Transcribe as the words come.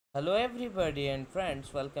Hello everybody and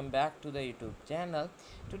friends, welcome back to the YouTube channel.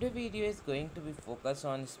 Today video is going to be focused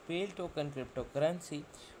on Spell token cryptocurrency,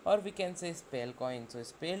 or we can say Spell coin. So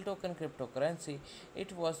Spell token cryptocurrency,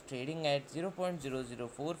 it was trading at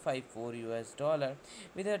 0.00454 US dollar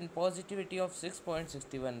with a positivity of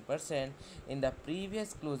 6.61% in the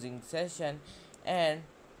previous closing session. And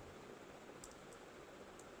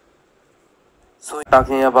so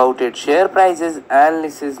talking about its share prices,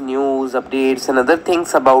 analysis, news, updates and other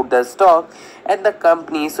things about the stock and the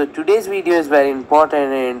company. So today's video is very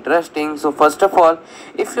important and interesting. So first of all,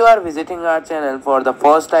 if you are visiting our channel for the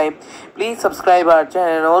first time, please subscribe our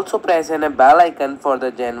channel and also press on a bell icon for the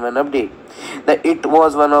genuine update. It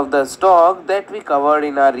was one of the stock that we covered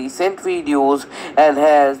in our recent videos, and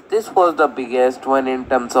as this was the biggest one in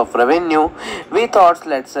terms of revenue, we thought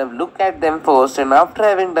let's have look at them first, and after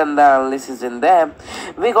having done the analysis in them,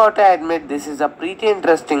 we got to admit this is a pretty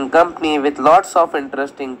interesting company with lots of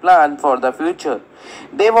interesting plan for the future.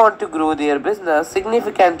 They want to grow their business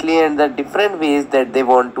significantly and the different ways that they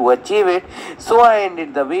want to achieve it. So I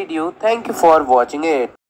ended the video. Thank you for watching it.